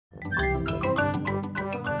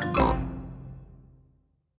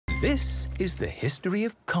This is the history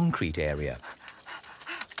of concrete area.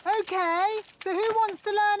 OK, so who wants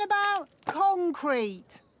to learn about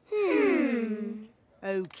concrete?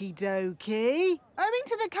 Okie dokie. Owing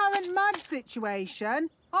to the current mud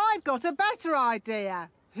situation, I've got a better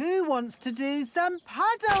idea. Who wants to do some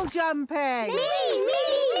puddle jumping? Me!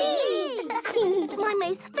 My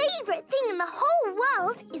most favourite thing in the whole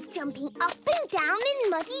world is jumping up and down in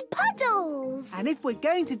muddy puddles. And if we're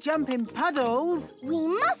going to jump in puddles... we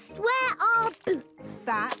must wear our boots.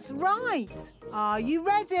 That's right. Are you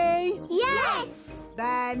ready? Yes!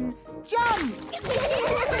 Then jump!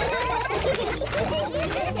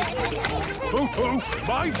 Oh,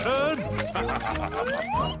 my turn!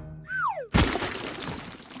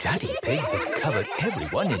 Daddy Pig has covered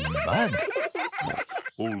everyone in mud.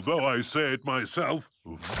 Although I say it myself,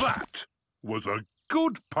 that was a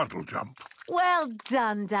good puddle jump. Well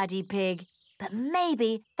done, Daddy Pig. But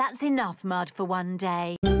maybe that's enough mud for one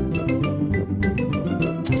day.